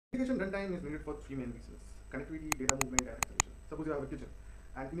Integration runtime is needed for three main reasons: connectivity, data movement, and acceleration. Suppose you have a kitchen,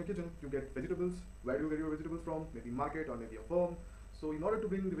 and in your kitchen you get vegetables. Where do you get your vegetables from? Maybe market or maybe a firm. So in order to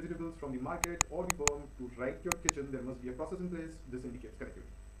bring the vegetables from the market or the firm to right your kitchen, there must be a process in place. This indicates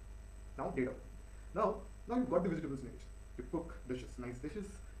connectivity. Now data. Now you've got the vegetables in your kitchen. You cook dishes, nice dishes,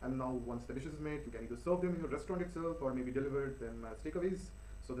 and now once the dishes is made, you can either serve them in your restaurant itself or maybe deliver them as takeaways.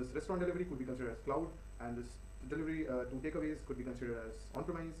 So this restaurant delivery could be considered as cloud, and this delivery to takeaways could be considered as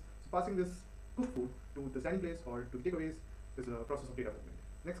on-premise. So passing this cooked food to the standing place or to the takeaways is a process of data movement.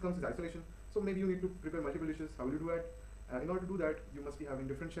 Next comes is isolation. So maybe you need to prepare multiple dishes. How will you do it? In order to do that, you must be having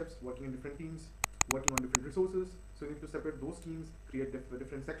different chefs working in different teams, working on different resources. So you need to separate those teams, create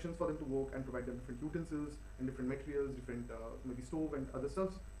different sections for them to work, and provide them different utensils and different materials, different maybe stove and other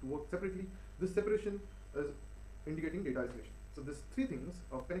stuffs to work separately. This separation is indicating data isolation. So these three things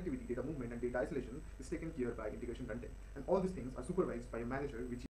of connectivity, data movement, and data isolation is taken care by integration runtime. And all these things are supervised by a manager, which